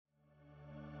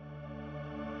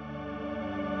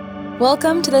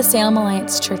Welcome to the Salem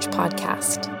Alliance Church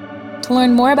podcast. To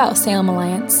learn more about Salem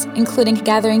Alliance, including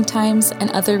gathering times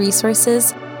and other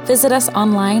resources, visit us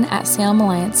online at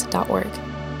salemalliance.org.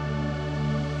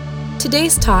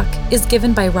 Today's talk is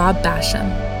given by Rob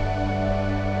Basham.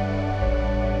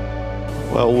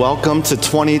 Well, welcome to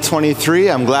 2023.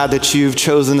 I'm glad that you've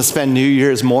chosen to spend New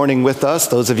Year's morning with us,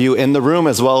 those of you in the room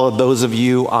as well as those of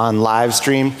you on live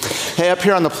stream. Hey, up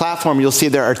here on the platform, you'll see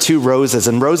there are two roses,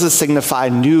 and roses signify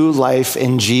new life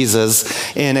in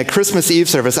Jesus. And at Christmas Eve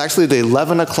service, actually the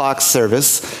 11 o'clock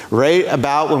service, right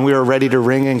about when we were ready to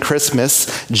ring in Christmas,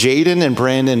 Jaden and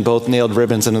Brandon both nailed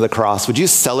ribbons into the cross. Would you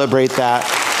celebrate that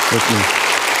with me?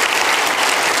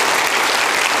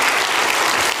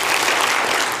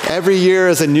 Every year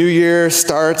as a new year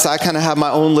starts, I kind of have my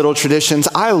own little traditions.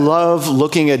 I love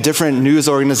looking at different news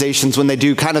organizations when they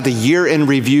do kind of the year in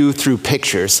review through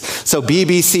pictures. So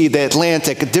BBC, The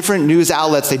Atlantic, different news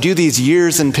outlets, they do these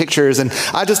years in pictures, and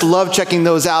I just love checking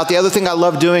those out. The other thing I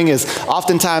love doing is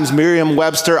oftentimes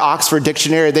Merriam-Webster, Oxford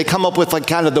Dictionary, they come up with like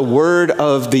kind of the word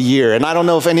of the year. And I don't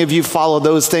know if any of you follow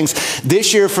those things.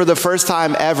 This year, for the first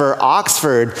time ever,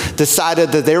 Oxford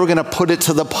decided that they were going to put it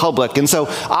to the public. And so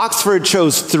Oxford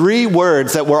chose three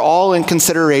words that were all in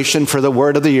consideration for the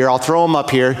word of the year. I'll throw them up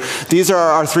here. These are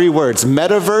our three words: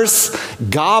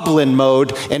 metaverse, goblin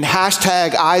mode, and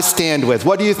hashtag I stand with.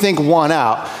 What do you think won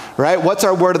out, right? What's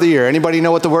our word of the year? Anybody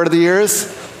know what the word of the year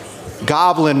is?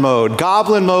 Goblin mode.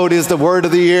 Goblin mode is the word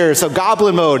of the year. So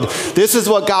goblin mode, this is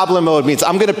what goblin mode means.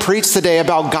 I'm going to preach today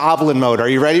about goblin mode. Are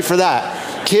you ready for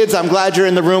that? Kids, I'm glad you're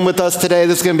in the room with us today.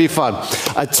 This is going to be fun.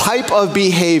 A type of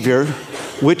behavior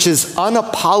which is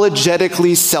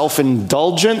unapologetically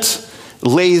self-indulgent,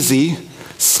 lazy,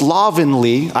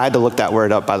 slovenly, I had to look that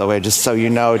word up, by the way, just so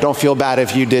you know, don't feel bad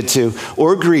if you did too,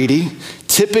 or greedy,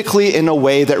 typically in a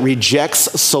way that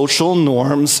rejects social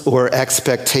norms or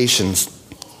expectations.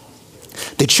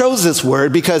 They chose this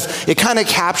word because it kind of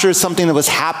captures something that was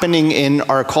happening in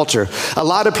our culture. A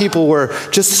lot of people were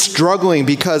just struggling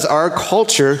because our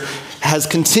culture has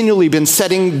continually been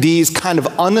setting these kind of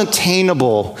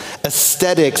unattainable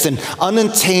aesthetics and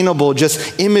unattainable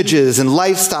just images and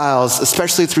lifestyles,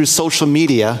 especially through social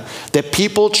media, that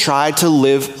people try to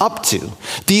live up to.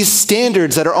 These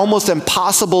standards that are almost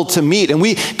impossible to meet, and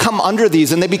we come under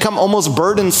these and they become almost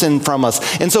burdensome from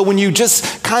us. And so when you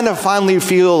just kind of finally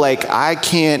feel like, I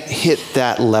can't hit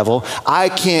that level, I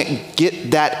can't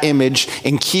get that image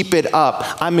and keep it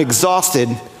up, I'm exhausted,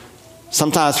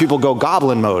 sometimes people go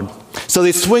goblin mode. So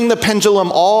they swing the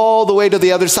pendulum all the way to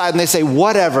the other side and they say,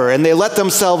 whatever, and they let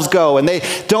themselves go and they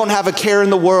don't have a care in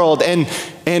the world. And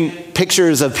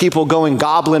pictures of people going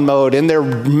goblin mode in their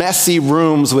messy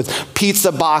rooms with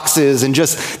pizza boxes and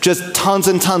just tons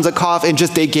and tons of coffee, and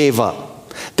just they gave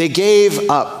up. They gave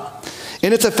up.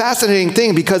 And it's a fascinating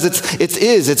thing because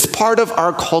it's part of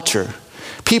our culture.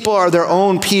 People are their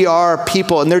own PR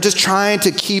people and they're just trying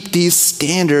to keep these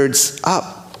standards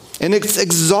up. And it's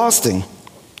exhausting.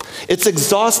 It's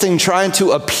exhausting trying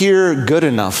to appear good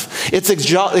enough. It's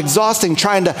exhausting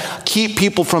trying to keep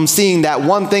people from seeing that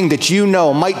one thing that you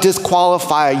know might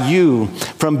disqualify you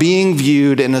from being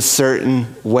viewed in a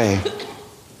certain way.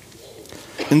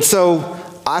 And so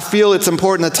I feel it's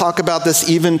important to talk about this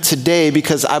even today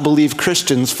because I believe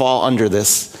Christians fall under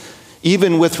this,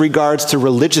 even with regards to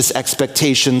religious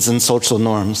expectations and social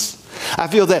norms. I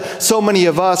feel that so many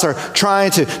of us are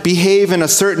trying to behave in a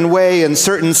certain way in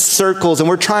certain circles, and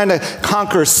we're trying to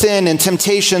conquer sin and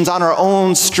temptations on our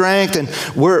own strength, and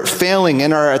we're failing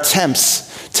in our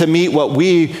attempts to meet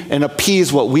and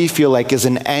appease what we feel like is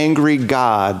an angry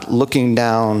God looking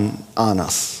down on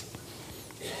us.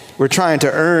 We're trying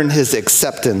to earn his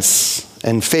acceptance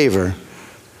and favor,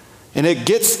 and it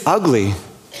gets ugly.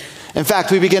 In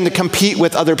fact, we begin to compete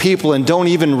with other people and don't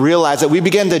even realize it. We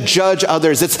begin to judge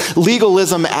others. It's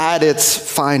legalism at its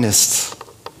finest.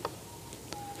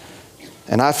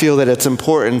 And I feel that it's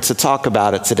important to talk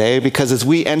about it today because as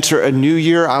we enter a new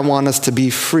year, I want us to be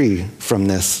free from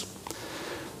this.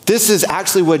 This is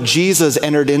actually what Jesus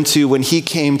entered into when he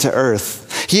came to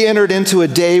earth. He entered into a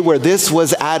day where this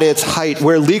was at its height,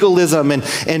 where legalism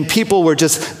and people were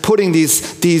just putting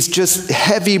these just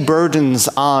heavy burdens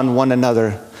on one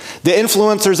another. The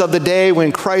influencers of the day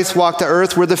when Christ walked the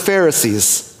earth were the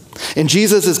Pharisees. And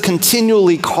Jesus is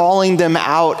continually calling them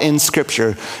out in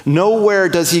Scripture. Nowhere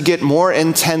does he get more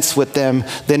intense with them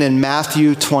than in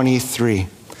Matthew 23.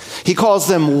 He calls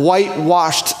them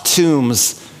whitewashed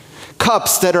tombs,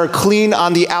 cups that are clean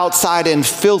on the outside and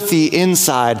filthy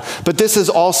inside. But this is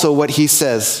also what he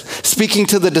says. Speaking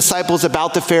to the disciples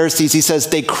about the Pharisees, he says,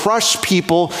 they crush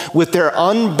people with their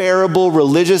unbearable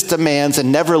religious demands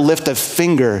and never lift a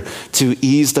finger to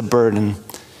ease the burden.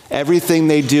 Everything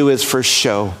they do is for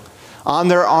show. On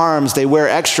their arms, they wear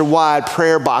extra wide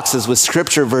prayer boxes with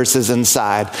scripture verses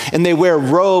inside. And they wear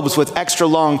robes with extra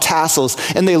long tassels.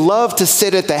 And they love to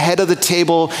sit at the head of the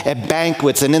table at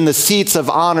banquets and in the seats of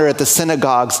honor at the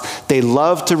synagogues. They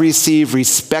love to receive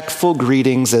respectful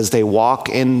greetings as they walk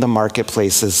in the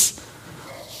marketplaces.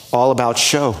 All about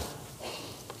show.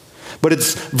 But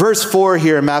it's verse 4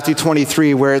 here in Matthew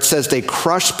 23 where it says they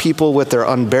crush people with their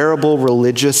unbearable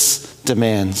religious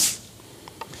demands.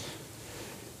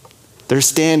 Their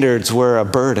standards were a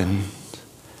burden.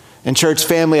 And church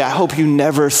family, I hope you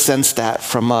never sense that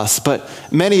from us. But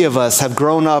many of us have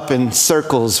grown up in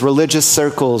circles, religious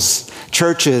circles,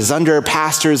 churches, under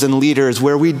pastors and leaders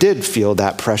where we did feel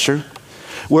that pressure,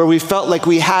 where we felt like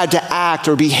we had to act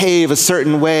or behave a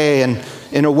certain way and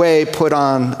in a way put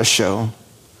on a show.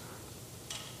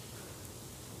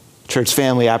 Church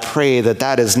family, I pray that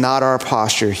that is not our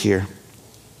posture here.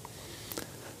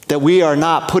 That we are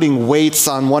not putting weights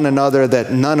on one another that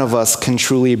none of us can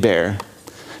truly bear.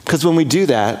 Because when we do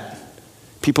that,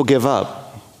 people give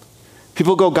up.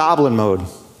 People go goblin mode.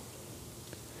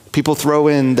 People throw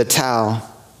in the towel.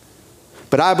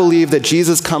 But I believe that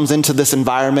Jesus comes into this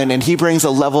environment and he brings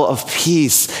a level of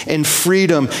peace and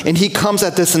freedom. And he comes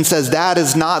at this and says, that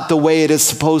is not the way it is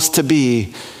supposed to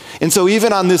be. And so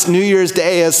even on this New Year's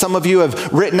Day, as some of you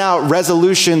have written out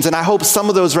resolutions, and I hope some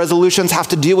of those resolutions have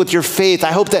to deal with your faith.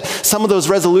 I hope that some of those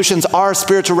resolutions are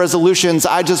spiritual resolutions.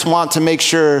 I just want to make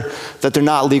sure that they're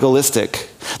not legalistic,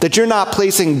 that you're not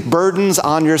placing burdens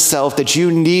on yourself that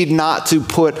you need not to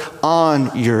put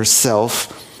on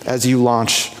yourself as you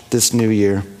launch this new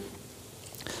year.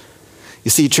 You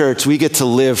see, church, we get to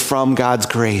live from God's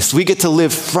grace. We get to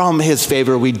live from his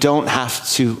favor. We don't have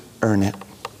to earn it.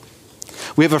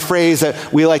 We have a phrase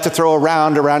that we like to throw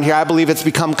around here. I believe it's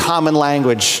become common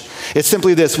language. It's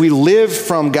simply this: we live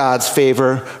from God's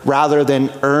favor rather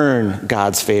than earn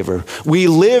God's favor. We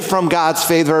live from God's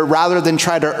favor rather than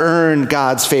try to earn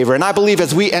God's favor. And I believe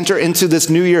as we enter into this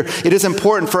new year, it is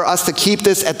important for us to keep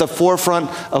this at the forefront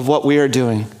of what we are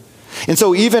doing. And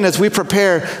so even as we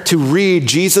prepare to read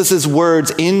Jesus'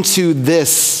 words into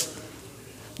this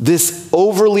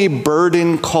overly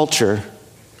burdened culture,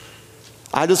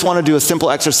 I just want to do a simple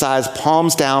exercise,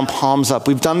 palms down, palms up.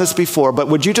 We've done this before, but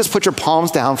would you just put your palms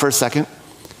down for a second?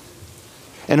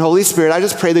 And Holy Spirit, I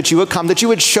just pray that you would come, that you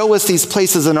would show us these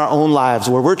places in our own lives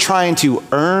where we're trying to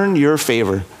earn your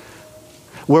favor,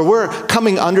 where we're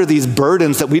coming under these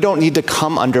burdens that we don't need to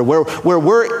come under, where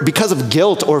we're, because of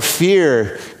guilt or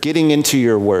fear, getting into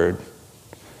your word,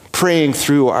 praying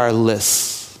through our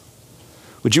lists.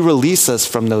 Would you release us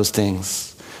from those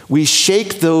things? We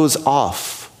shake those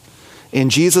off in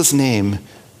Jesus' name,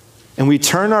 and we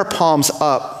turn our palms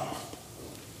up.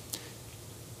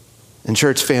 And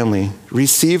church family,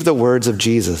 receive the words of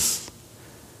Jesus.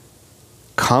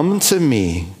 Come to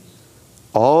me,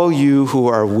 all you who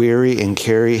are weary and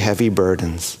carry heavy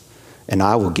burdens, and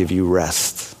I will give you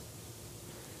rest.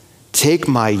 Take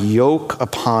my yoke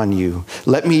upon you.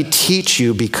 Let me teach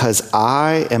you, because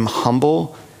I am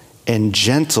humble and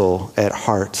gentle at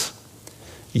heart.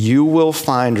 You will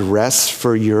find rest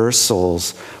for your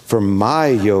souls, for my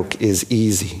yoke is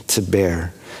easy to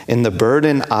bear, and the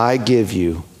burden I give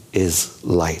you is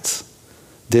light.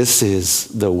 This is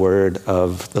the word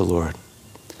of the Lord.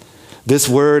 This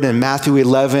word in Matthew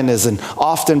 11 is an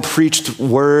often preached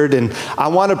word, and I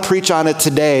want to preach on it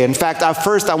today. In fact,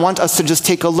 first I want us to just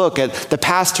take a look at the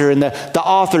pastor and the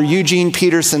author, Eugene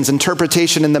Peterson's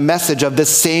interpretation and the message of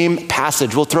this same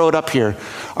passage. We'll throw it up here.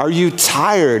 Are you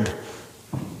tired?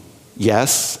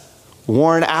 Yes.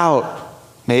 Worn out?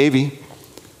 Maybe.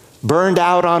 Burned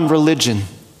out on religion?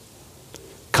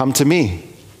 Come to me.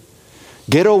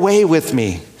 Get away with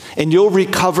me, and you'll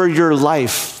recover your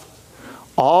life.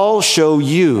 I'll show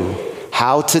you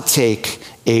how to take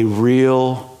a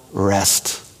real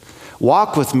rest.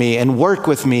 Walk with me and work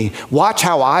with me. Watch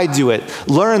how I do it.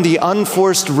 Learn the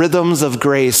unforced rhythms of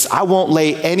grace. I won't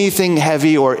lay anything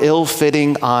heavy or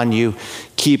ill-fitting on you.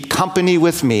 Keep company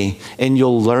with me, and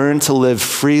you'll learn to live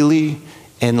freely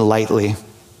and lightly.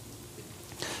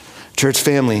 Church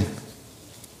family,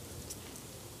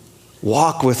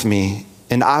 walk with me,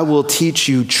 and I will teach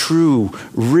you true,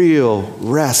 real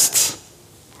rest.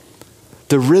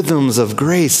 The rhythms of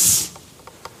grace.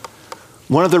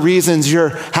 One of the reasons you're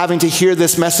having to hear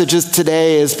this message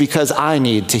today is because I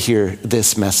need to hear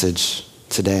this message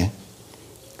today.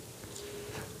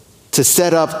 to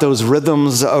set up those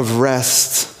rhythms of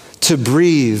rest, to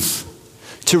breathe,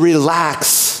 to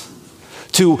relax,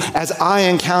 to, as I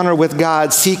encounter with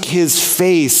God, seek his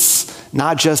face,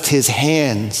 not just his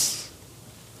hands.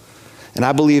 And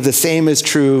I believe the same is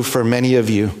true for many of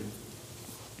you.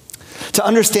 To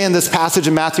understand this passage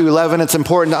in Matthew 11, it's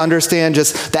important to understand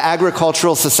just the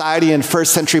agricultural society in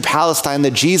first century Palestine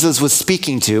that Jesus was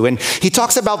speaking to. And he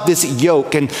talks about this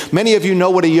yoke, and many of you know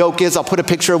what a yoke is. I'll put a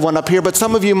picture of one up here, but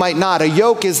some of you might not. A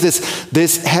yoke is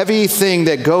this heavy thing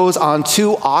that goes on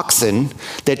two oxen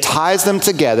that ties them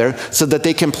together so that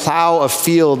they can plow a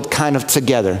field kind of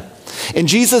together. And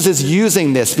Jesus is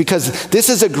using this because this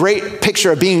is a great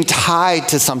picture of being tied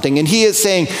to something. And he is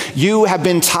saying, you have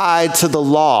been tied to the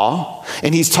law.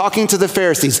 And he's talking to the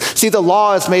Pharisees. See, the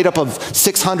law is made up of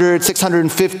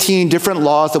 615 different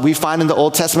laws that we find in the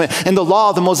Old Testament. And the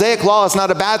Mosaic law is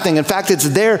not a bad thing. In fact, it's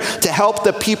there to help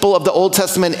the people of the Old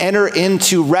Testament enter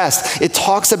into rest. It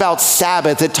talks about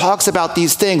Sabbath. It talks about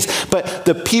these things. But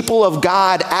the people of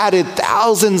God added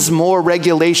thousands more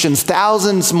regulations,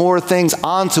 thousands more things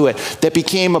onto it that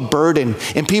became a burden.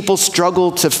 And people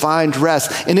struggled to find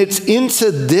rest. And it's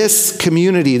into this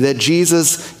community that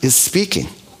Jesus is speaking.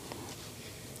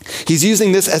 He's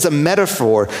using this as a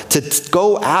metaphor to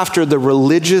go after the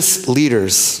religious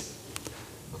leaders.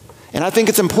 And I think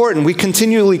it's important. We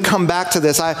continually come back to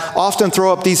this. I often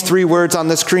throw up these three words on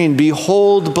the screen: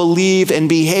 behold, believe, and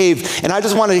behave. And I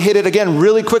just want to hit it again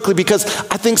really quickly because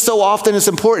I think so often it's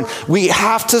important. We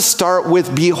have to start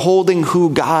with beholding who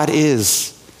God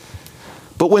is.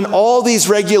 But when all these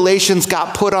regulations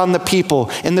got put on the people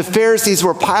and the Pharisees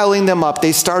were piling them up,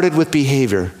 they started with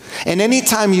behavior. And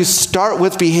anytime you start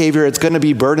with behavior, it's going to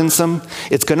be burdensome,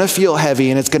 it's going to feel heavy,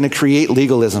 and it's going to create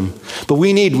legalism. But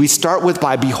we start with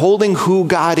by beholding who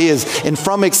God is, and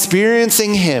from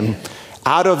experiencing him,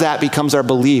 out of that becomes our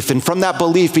belief. And from that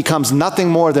belief becomes nothing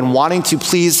more than wanting to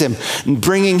please him, and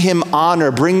bringing him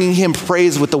honor, bringing him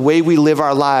praise with the way we live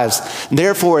our lives. And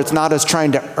therefore, it's not us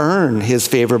trying to earn his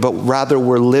favor, but rather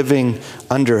we're living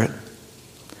under it.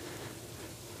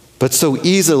 But so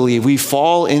easily we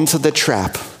fall into the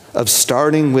trap of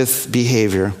starting with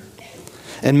behavior.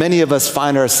 And many of us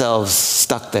find ourselves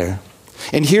stuck there.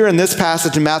 And here in this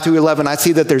passage in Matthew 11, I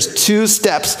see that there's two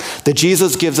steps that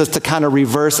Jesus gives us to kind of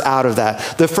reverse out of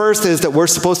that. The first is that we're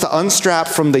supposed to unstrap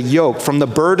from the yoke, from the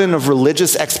burden of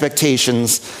religious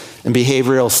expectations and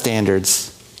behavioral standards.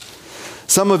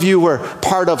 Some of you were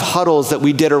part of huddles that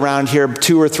we did around here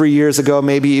 2 or 3 years ago,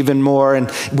 maybe even more. And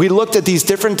we looked at these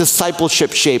different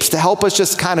discipleship shapes to help us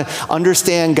just kind of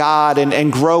understand God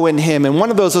and grow in him. And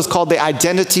one of those was called the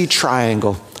identity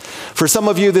triangle. For some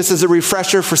of you, this is a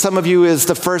refresher. For some of you, it's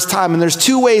the first time. And there's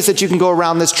two ways that you can go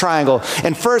around this triangle.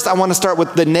 And first, I want to start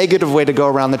with the negative way to go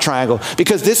around the triangle,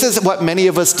 because this is what many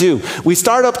of us do. We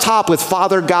start up top with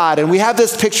Father God, and we have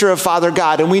this picture of Father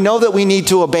God, and we know that we need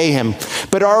to obey him.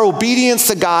 But our obedience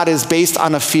to God is based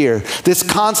on a fear, this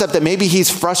concept that maybe he's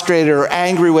frustrated or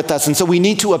angry with us, and so we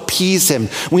need to appease him.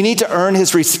 We need to earn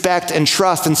his respect and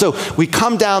trust. And so we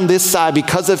come down this side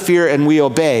because of fear, and we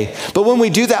obey. But when we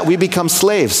do that, we become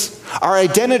slaves. Our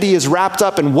identity is wrapped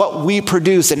up in what we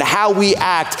produce and how we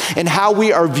act and how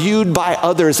we are viewed by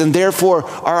others. And therefore,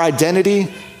 our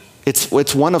identity,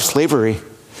 it's one of slavery.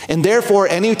 And therefore,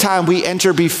 anytime we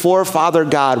enter before Father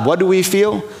God, what do we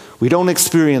feel? We don't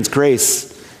experience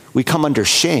grace. We come under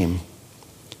shame.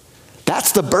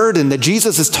 That's the burden that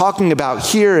Jesus is talking about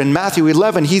here in Matthew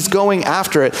 11. He's going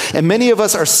after it. And many of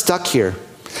us are stuck here.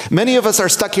 Many of us are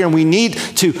stuck here, and we need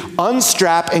to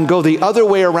unstrap and go the other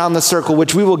way around the circle,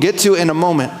 which we will get to in a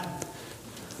moment.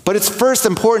 But it's first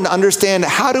important to understand,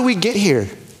 how do we get here?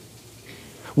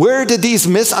 Where did these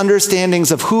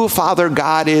misunderstandings of who Father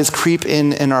God is creep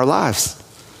in our lives?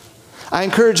 I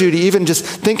encourage you to even just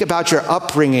think about your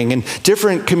upbringing and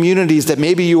different communities that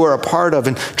maybe you are a part of,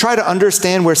 and try to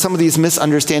understand where some of these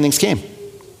misunderstandings came.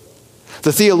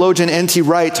 The theologian N.T.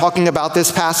 Wright, talking about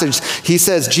this passage, he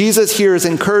says, Jesus here is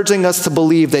encouraging us to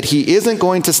believe that he isn't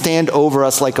going to stand over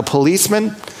us like a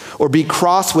policeman or be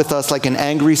cross with us like an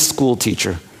angry school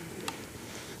teacher.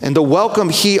 And the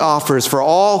welcome he offers for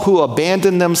all who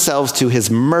abandon themselves to his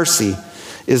mercy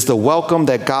is the welcome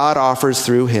that God offers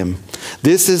through him.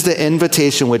 This is the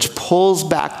invitation which pulls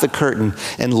back the curtain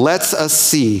and lets us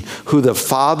see who the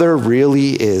Father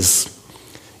really is.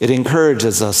 It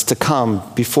encourages us to come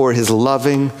before his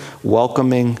loving,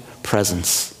 welcoming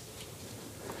presence.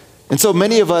 And so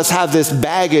many of us have this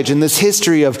baggage and this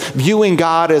history of viewing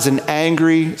God as an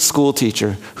angry school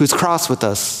teacher who's cross with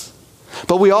us.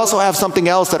 But we also have something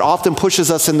else that often pushes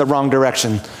us in the wrong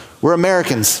direction. We're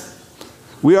Americans.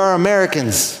 We are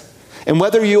Americans. And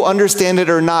whether you understand it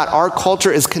or not, our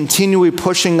culture is continually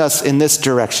pushing us in this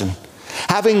direction.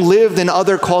 Having lived in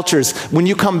other cultures, when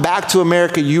you come back to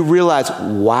America, you realize,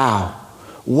 wow.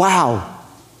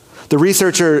 The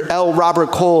researcher L.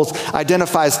 Robert Coles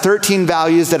identifies 13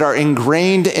 values that are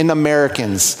ingrained in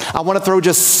Americans. I want to throw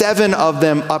just 7 of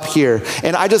them up here.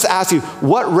 And I just ask you,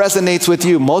 what resonates with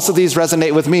you? Most of these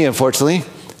resonate with me, unfortunately.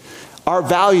 Our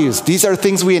values, these are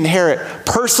things we inherit.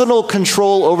 Personal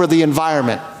control over the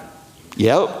environment.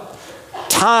 Yep.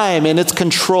 Time and its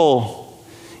control.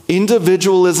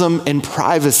 Individualism and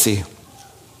privacy.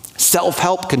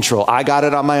 Self-help control. I got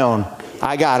it on my own.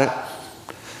 I got it.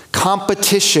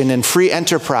 Competition and free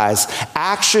enterprise.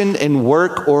 Action and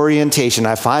work orientation.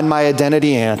 I find my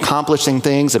identity in accomplishing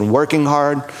things and working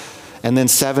hard. And then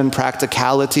 7,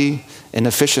 practicality and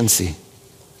efficiency.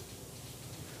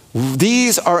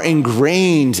 These are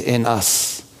ingrained in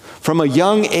us from a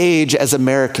young age as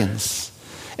Americans.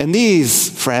 And these,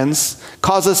 friends,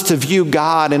 cause us to view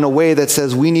God in a way that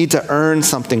says we need to earn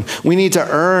something. We need to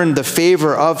earn the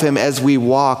favor of him as we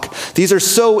walk. These are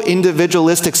so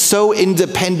individualistic, so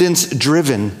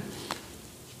independence-driven.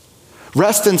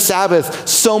 Rest and Sabbath,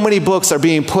 so many books are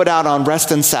being put out on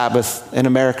rest and Sabbath in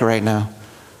America right now.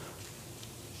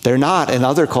 They're not in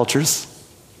other cultures.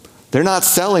 They're not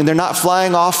selling. They're not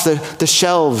flying off the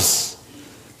shelves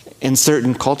in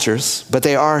certain cultures, but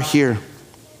they are here.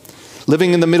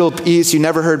 Living in the Middle East, you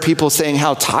never heard people saying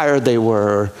how tired they were,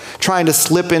 or trying to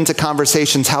slip into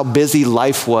conversations how busy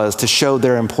life was to show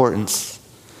their importance.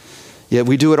 Yet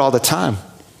we do it all the time.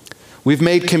 We've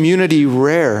made community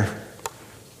rare.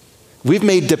 We've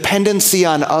made dependency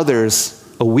on others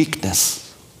a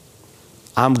weakness.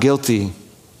 I'm guilty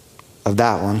of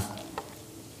that one.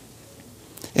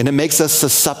 And it makes us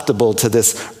susceptible to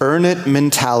this earn it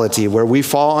mentality where we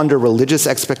fall under religious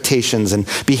expectations and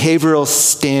behavioral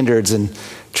standards. And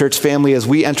church family, as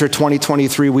we enter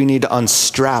 2023, we need to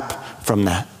unstrap from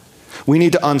that. We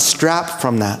need to unstrap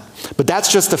from that. But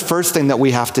that's just the first thing that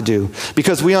we have to do,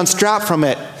 because we unstrap from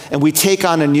it and we take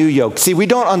on a new yoke. See, we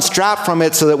don't unstrap from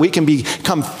it so that we can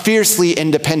become fiercely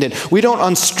independent. We don't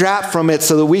unstrap from it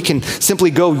so that we can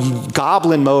simply go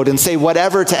goblin mode and say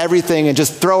whatever to everything and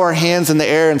just throw our hands in the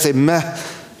air and say, meh.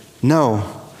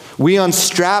 No. We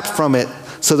unstrap from it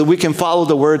so that we can follow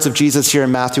the words of Jesus here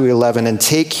in Matthew 11 and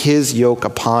take his yoke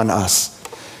upon us.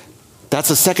 That's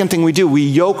the second thing we do. We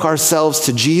yoke ourselves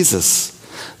to Jesus.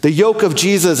 The yoke of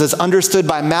Jesus, as understood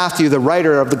by Matthew, the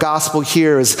writer of the gospel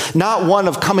here, is not one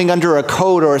of coming under a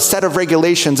code or a set of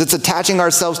regulations. It's attaching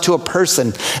ourselves to a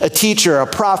person, a teacher, a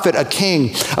prophet, a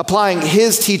king, applying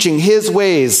his teaching, his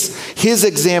ways, his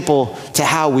example to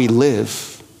how we live.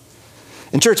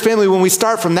 And church family, when we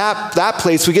start from that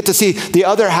place, we get to see the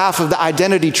other half of the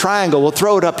identity triangle. We'll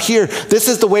throw it up here. This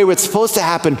is the way it's supposed to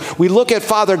happen. We look at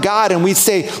Father God and we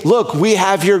say, look, we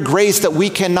have your grace that we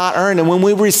cannot earn. And when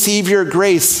we receive your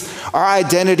grace, our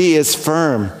identity is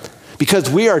firm because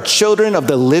we are children of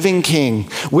the living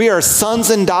King. We are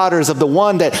sons and daughters of the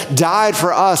one that died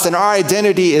for us, and our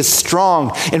identity is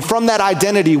strong. And from that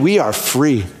identity, we are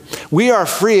free. We are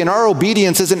free, and our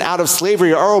obedience isn't out of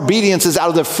slavery. Our obedience is out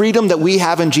of the freedom that we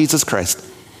have in Jesus Christ.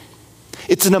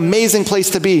 It's an amazing place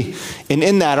to be. And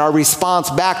in that, our response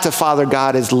back to Father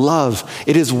God is love.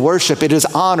 It is worship. It is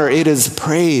honor. It is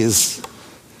praise.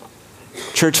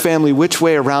 Church family, which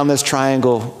way around this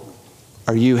triangle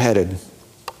are you headed?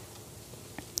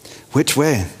 Which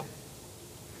way?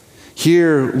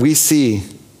 Here we see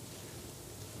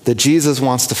that Jesus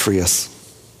wants to free us.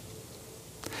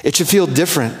 It should feel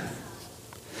different.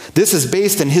 This is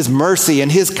based in his mercy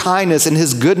and his kindness and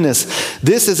his goodness.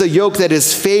 This is a yoke that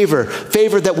is favor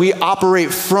that we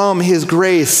operate from his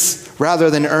grace rather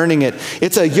than earning it.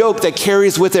 It's a yoke that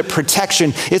carries with it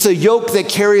protection. It's a yoke that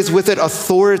carries with it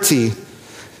authority.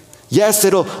 Yes,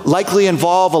 it'll likely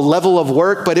involve a level of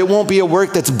work, but it won't be a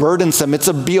work that's burdensome.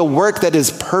 It'll be a work that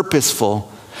is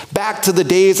purposeful. Back to the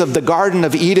days of the Garden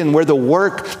of Eden, where the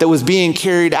work that was being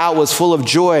carried out was full of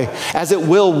joy, as it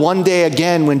will one day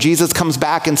again when Jesus comes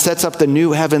back and sets up the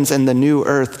new heavens and the new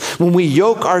earth. When we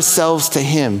yoke ourselves to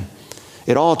him,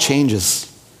 it all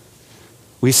changes.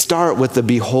 We start with the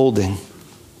beholding.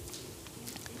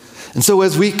 And so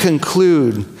as we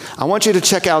conclude, I want you to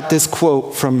check out this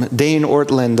quote from Dane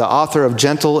Ortlund, the author of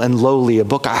Gentle and Lowly, a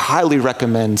book I highly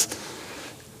recommend.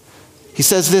 He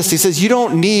says this, he says, you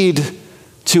don't need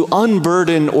to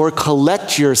unburden or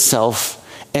collect yourself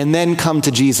and then come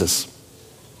to Jesus.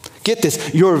 Get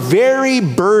this, your very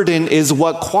burden is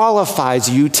what qualifies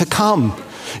you to come.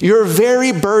 Your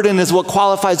very burden is what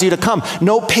qualifies you to come.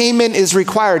 No payment is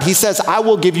required. He says, I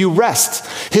will give you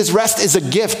rest. His rest is a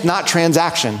gift, not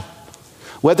transaction.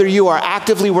 Whether you are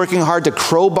actively working hard to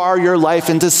crowbar your life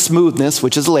into smoothness,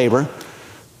 which is labor,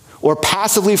 or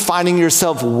passively finding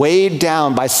yourself weighed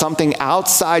down by something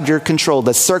outside your control,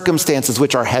 the circumstances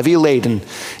which are heavy laden,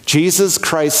 Jesus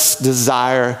Christ's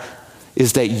desire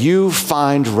is that you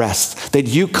find rest, that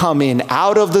you come in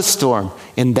out of the storm,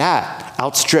 and that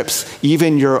outstrips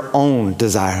even your own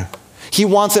desire. He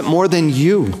wants it more than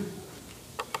you.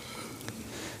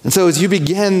 And so as you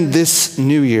begin this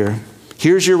new year,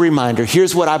 here's your reminder.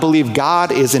 Here's what I believe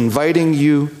God is inviting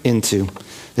you into.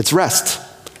 It's rest.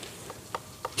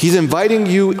 He's inviting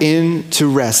you into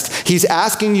rest. He's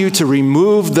asking you to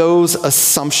remove those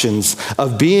assumptions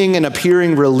of being and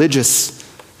appearing religious.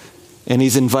 And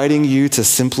he's inviting you to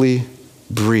simply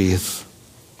breathe,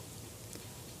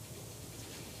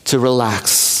 to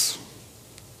relax,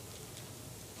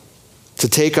 to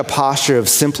take a posture of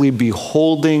simply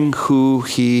beholding who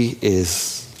he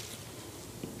is.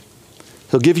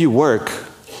 He'll give you work,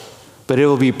 but it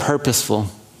will be purposeful.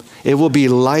 It will be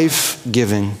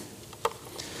life-giving.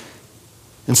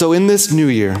 And so in this new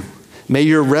year, may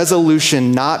your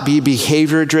resolution not be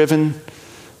behavior-driven,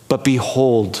 but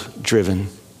behold-driven.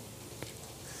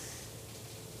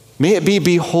 May it be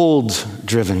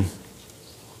behold-driven.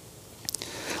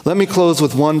 Let me close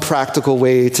with one practical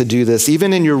way to do this,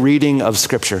 even in your reading of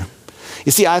Scripture.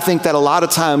 You see, I think that a lot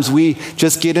of times we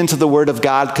just get into the Word of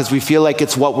God because we feel like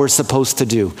it's what we're supposed to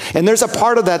do. And there's a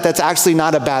part of that that's actually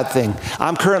not a bad thing.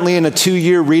 I'm currently in a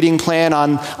 2-year reading plan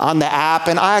on the app,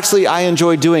 and I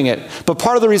enjoy doing it. But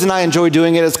part of the reason I enjoy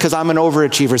doing it is because I'm an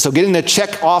overachiever. So getting to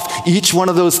check off each one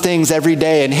of those things every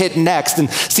day and hit next and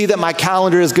see that my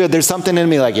calendar is good, there's something in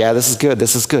me like, yeah, this is good,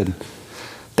 this is good.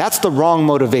 That's the wrong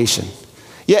motivation.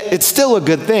 Yet it's still a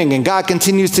good thing, and God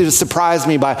continues to surprise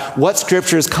me by what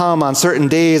scriptures come on certain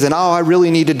days, and I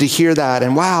really needed to hear that,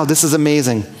 and wow, this is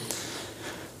amazing.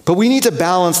 But we need to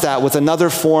balance that with another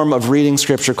form of reading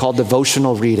scripture called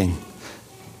devotional reading.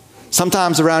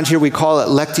 Sometimes around here we call it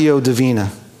Lectio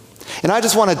Divina. And I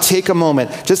just want to take a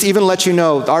moment, just even let you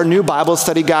know, our new Bible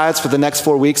study guides for the next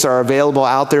 4 weeks are available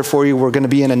out there for you. We're going to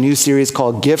be in a new series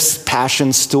called Gifts,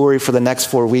 Passion, Story for the next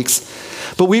 4 weeks.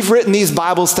 But we've written these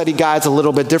Bible study guides a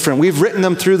little bit different. We've written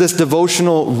them through this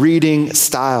devotional reading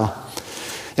style.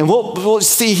 And we'll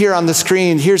see here on the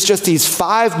screen, here's just these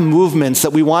 5 movements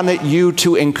that we wanted you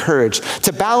to encourage,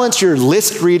 to balance your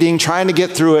list reading, trying to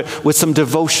get through it with some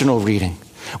devotional reading,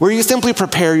 where you simply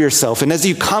prepare yourself. And as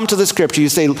you come to the scripture,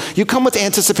 you come with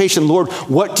anticipation. Lord,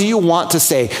 what do you want to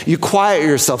say? You quiet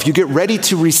yourself. You get ready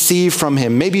to receive from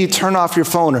him. Maybe you turn off your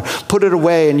phone or put it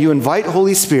away, and you invite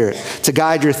Holy Spirit to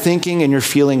guide your thinking and your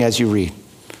feeling as you read.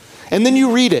 And then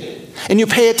you read it, and you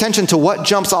pay attention to what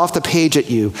jumps off the page at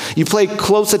you. You pay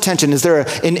close attention. Is there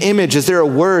an image? Is there a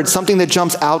word? Something that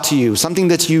jumps out to you? Something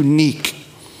that's unique?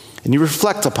 And you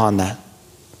reflect upon that.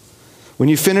 When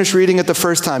you finish reading it the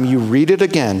first time, you read it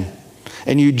again,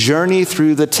 and you journey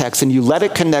through the text, and you let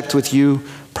it connect with you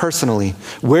personally,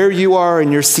 where you are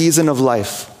in your season of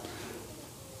life.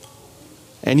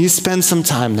 And you spend some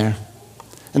time there,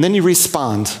 and then you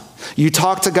respond. You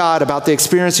talk to God about the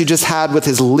experience you just had with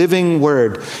his living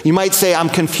word. You might say, I'm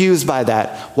confused by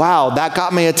that. Wow, that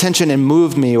got my attention and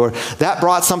moved me, or that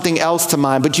brought something else to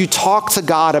mind. But you talk to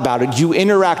God about it. You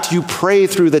interact. You pray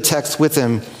through the text with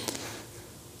him.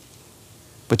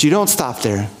 But you don't stop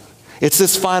there. It's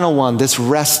this final one, this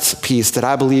rest piece that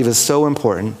I believe is so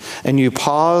important. And you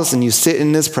pause and you sit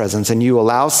in his presence and you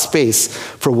allow space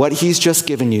for what he's just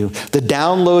given you, the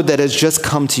download that has just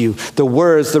come to you, the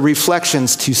words, the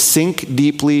reflections to sink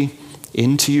deeply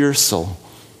into your soul.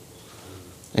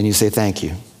 And you say, thank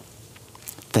you.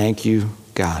 Thank you,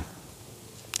 God.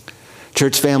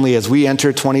 Church family, as we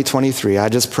enter 2023, I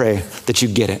just pray that you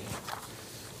get it.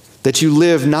 That you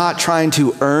live not trying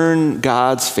to earn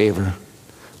God's favor,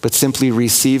 but simply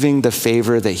receiving the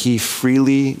favor that he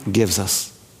freely gives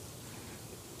us.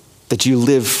 That you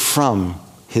live from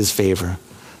his favor,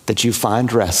 that you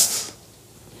find rest,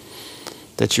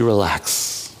 that you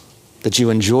relax, that you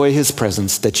enjoy his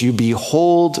presence, that you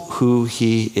behold who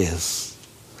he is.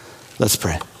 Let's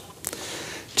pray.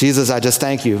 Jesus, I just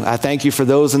thank you. I thank you for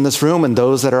those in this room and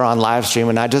those that are on live stream,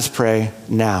 and I just pray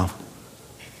now.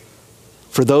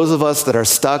 For those of us that are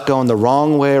stuck going the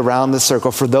wrong way around the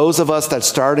circle, for those of us that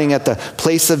starting at the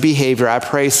place of behavior, I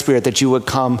pray, Spirit, that you would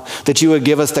come, that you would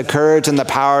give us the courage and the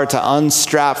power to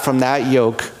unstrap from that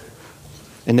yoke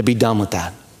and to be done with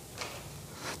that.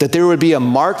 That there would be a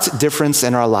marked difference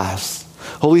in our lives.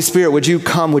 Holy Spirit, would you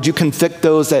come, would you convict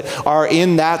those that are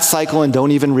in that cycle and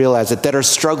don't even realize it, that are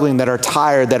struggling, that are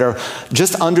tired, that are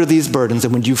just under these burdens,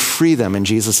 and would you free them in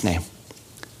Jesus' name?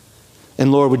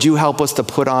 And Lord, would you help us to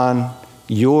put on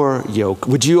your yoke?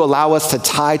 Would you allow us to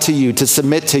tie to you, to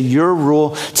submit to your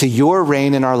rule, to your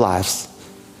reign in our lives?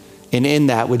 And in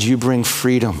that, would you bring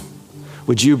freedom?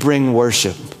 Would you bring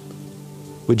worship?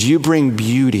 Would you bring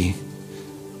beauty?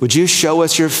 Would you show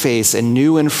us your face in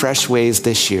new and fresh ways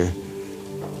this year?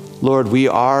 Lord, we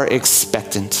are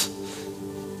expectant,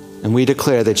 and we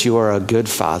declare that you are a good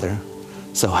Father.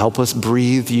 So help us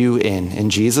breathe you in. In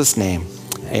Jesus' name,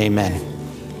 amen.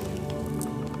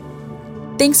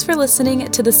 Thanks for listening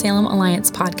to the Salem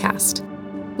Alliance podcast.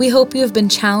 We hope you have been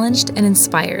challenged and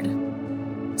inspired.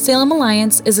 Salem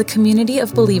Alliance is a community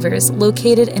of believers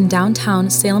located in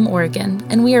downtown Salem, Oregon,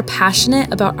 and we are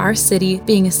passionate about our city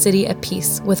being a city at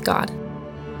peace with God.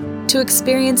 To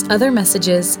experience other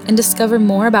messages and discover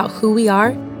more about who we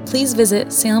are, please visit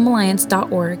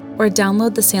salemalliance.org or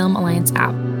download the Salem Alliance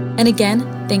app. And again,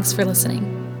 thanks for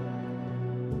listening.